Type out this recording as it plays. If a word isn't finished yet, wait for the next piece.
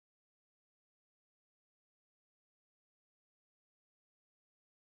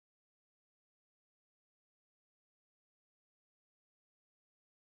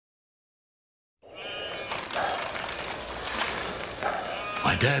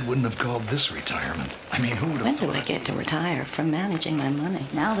Dad wouldn't have called this retirement. I mean, who would have When thought? do I get to retire from managing my money?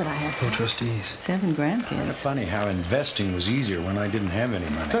 Now that I have Co-trustees. 7 grandkids. Kind of funny how investing was easier when I didn't have any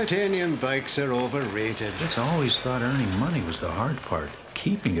money. Titanium bikes are overrated. It's always thought earning money was the hard part.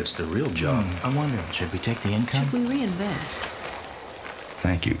 Keeping it's the real job. I wonder, should we take the income? Should we reinvest?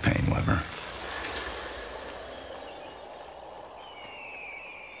 Thank you, Painweber.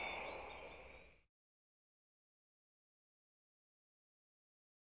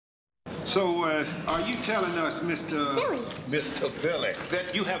 So, are you telling us, Mr. Billy. Mr. Billy,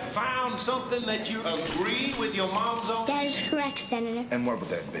 that you have found something that you agree with your mom's on? That is correct, Senator. And what would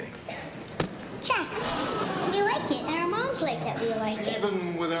that be? Checks. We like it, and our moms like that we like it.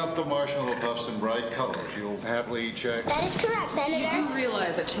 Even without the marshmallow puffs and bright colors, you'll happily eat checks? That is correct, Senator. You do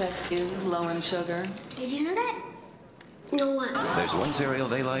realize that Chex is low in sugar? Did you know that? No what? There's one cereal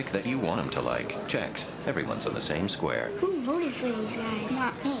they like that you want them to like. Chex. Everyone's on the same square. Who voted for these guys?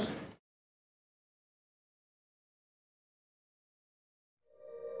 Not me.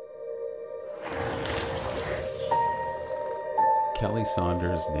 Kelly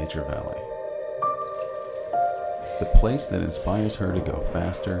Saunders Nature Valley. The place that inspires her to go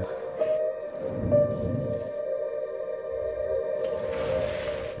faster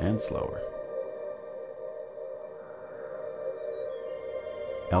and slower.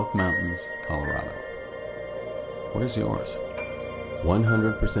 Elk Mountains, Colorado. Where's yours?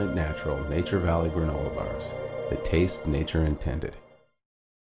 100% natural Nature Valley granola bars. The taste nature intended.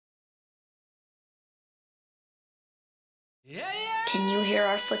 Can you hear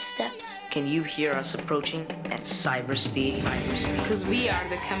our footsteps? Can you hear us approaching at cyber speed? Because we are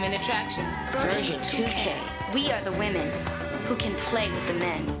the coming attractions. Version 2K. We are the women who can play with the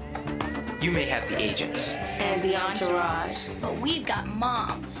men. You may have the agents. And the entourage. But we've got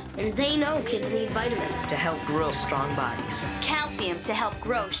moms. And they know kids need vitamins. To help grow strong bodies. Calcium to help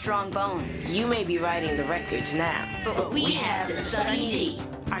grow strong bones. You may be writing the records now. But we have the Sunny D.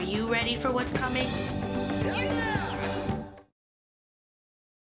 Are you ready for what's coming?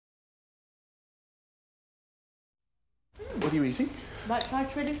 What are you eating? Like fried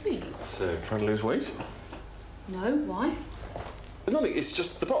shredded feet? So, trying to lose weight? No, why? There's nothing, it's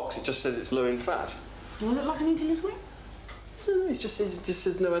just the box. It just says it's low in fat. Do I look like I need to lose weight? No, it just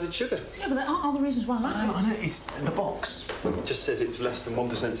says no added sugar. Yeah, but there aren't other reasons why I like it. I know, it's the box. It just says it's less than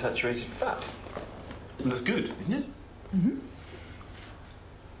 1% saturated fat. And that's good, isn't it? Mm-hmm.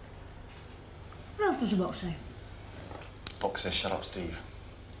 What else does the box say? Box says shut up, Steve.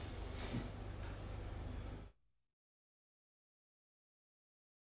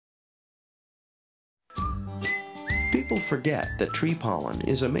 People forget that tree pollen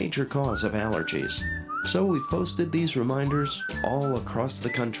is a major cause of allergies, so we've posted these reminders all across the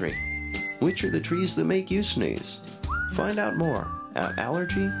country. Which are the trees that make you sneeze? Find out more at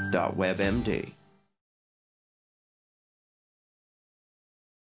allergy.webmd.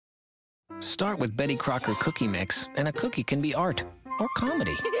 Start with Betty Crocker Cookie Mix, and a cookie can be art or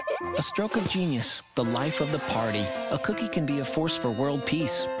comedy. A stroke of genius, the life of the party. A cookie can be a force for world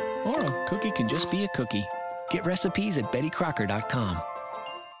peace, or a cookie can just be a cookie. Get recipes at BettyCrocker.com.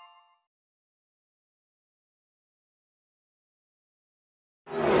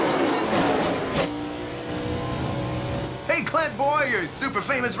 Hey, Clint Boy, you're a super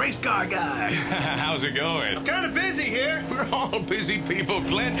famous race car guy. How's it going? I'm kind of busy here. We're all busy people,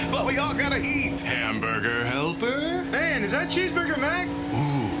 Clint, but we all gotta eat. Hamburger helper? Man, is that Cheeseburger Mac?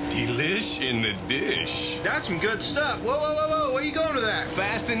 Ooh, delish in the dish. That's some good stuff. Whoa, whoa, whoa, whoa. Where you going with that?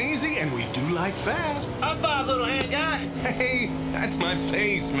 Fast and easy, and we do like fast. High five, little hand guy. Hey, that's my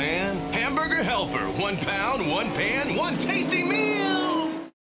face, man. Hamburger helper. 1 pound, 1 pan, 1 tasty meal.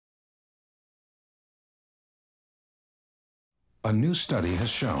 A new study has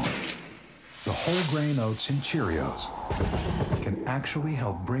shown the whole grain oats in Cheerios can actually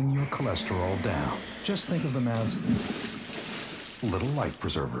help bring your cholesterol down. Just think of them as little life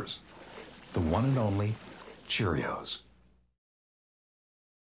preservers. The one and only Cheerios.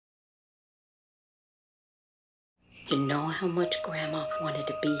 You know how much Grandma wanted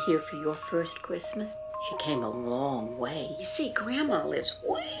to be here for your first Christmas? She came a long way. You see, Grandma lives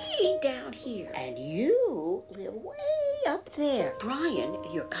way down here, and you live way up there. Brian,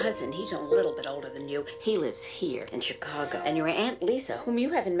 your cousin, he's a little bit older than you. He lives here in Chicago. And your Aunt Lisa, whom you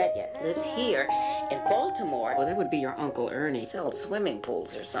haven't met yet, lives here in Baltimore. Well, that would be your Uncle Ernie. Sells swimming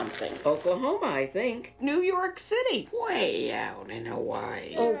pools or something. Oklahoma, I think. New York City. Way out in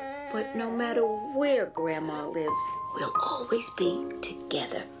Hawaii. Oh, but no matter where Grandma lives, we'll always be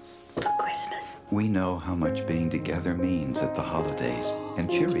together. for Christmas. We know how much being together means at the holidays, and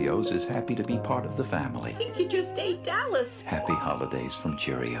Cheerios is happy to be part of the family. I think you just ate Dallas. Happy holidays from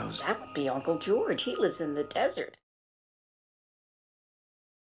Cheerios. That would be Uncle George. He lives in the desert.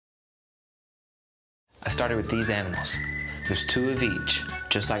 I started with these animals. There's 2 of each,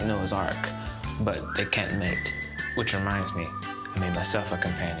 just like Noah's Ark, but they can't mate. Which reminds me, I made myself a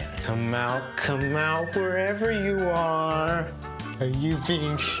companion. Come out, wherever you are. Are you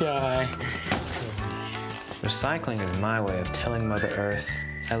being shy? Recycling is my way of telling Mother Earth,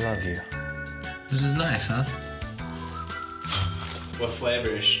 I love you. This is nice, huh? What flavor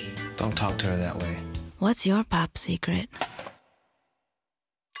is she? Don't talk to her that way. What's your pop secret?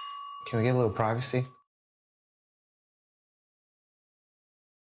 Can we get a little privacy?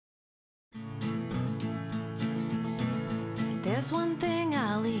 There's one thing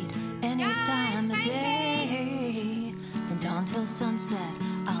I'll eat any time of day. From dawn till sunset,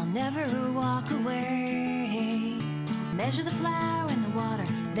 I'll never walk away. Measure the flour in the water,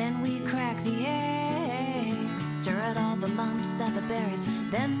 then we crack the eggs. Stir out all the lumps and the berries,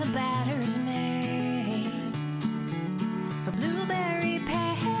 then the batter's made. For blueberry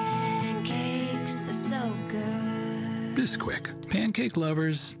pancakes, they're so good. Bisquick. Pancake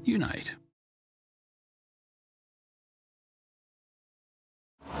lovers, unite.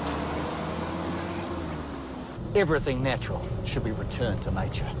 Everything natural should be returned to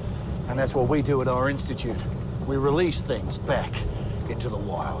nature. And that's what we do at our institute. We release things back into the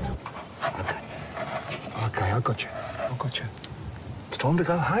wild. Okay, I got you. It's time to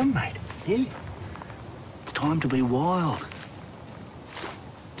go home, mate. Yeah. It's time to be wild.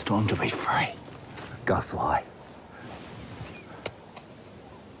 It's time to be free. Go fly.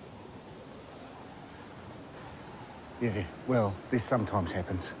 Yeah, well, this sometimes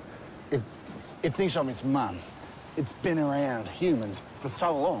happens. It thinks of its mum. It's been around humans for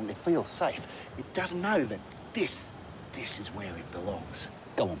so long, it feels safe. It doesn't know that this is where it belongs.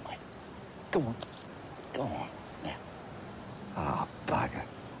 Go on, mate. Go on.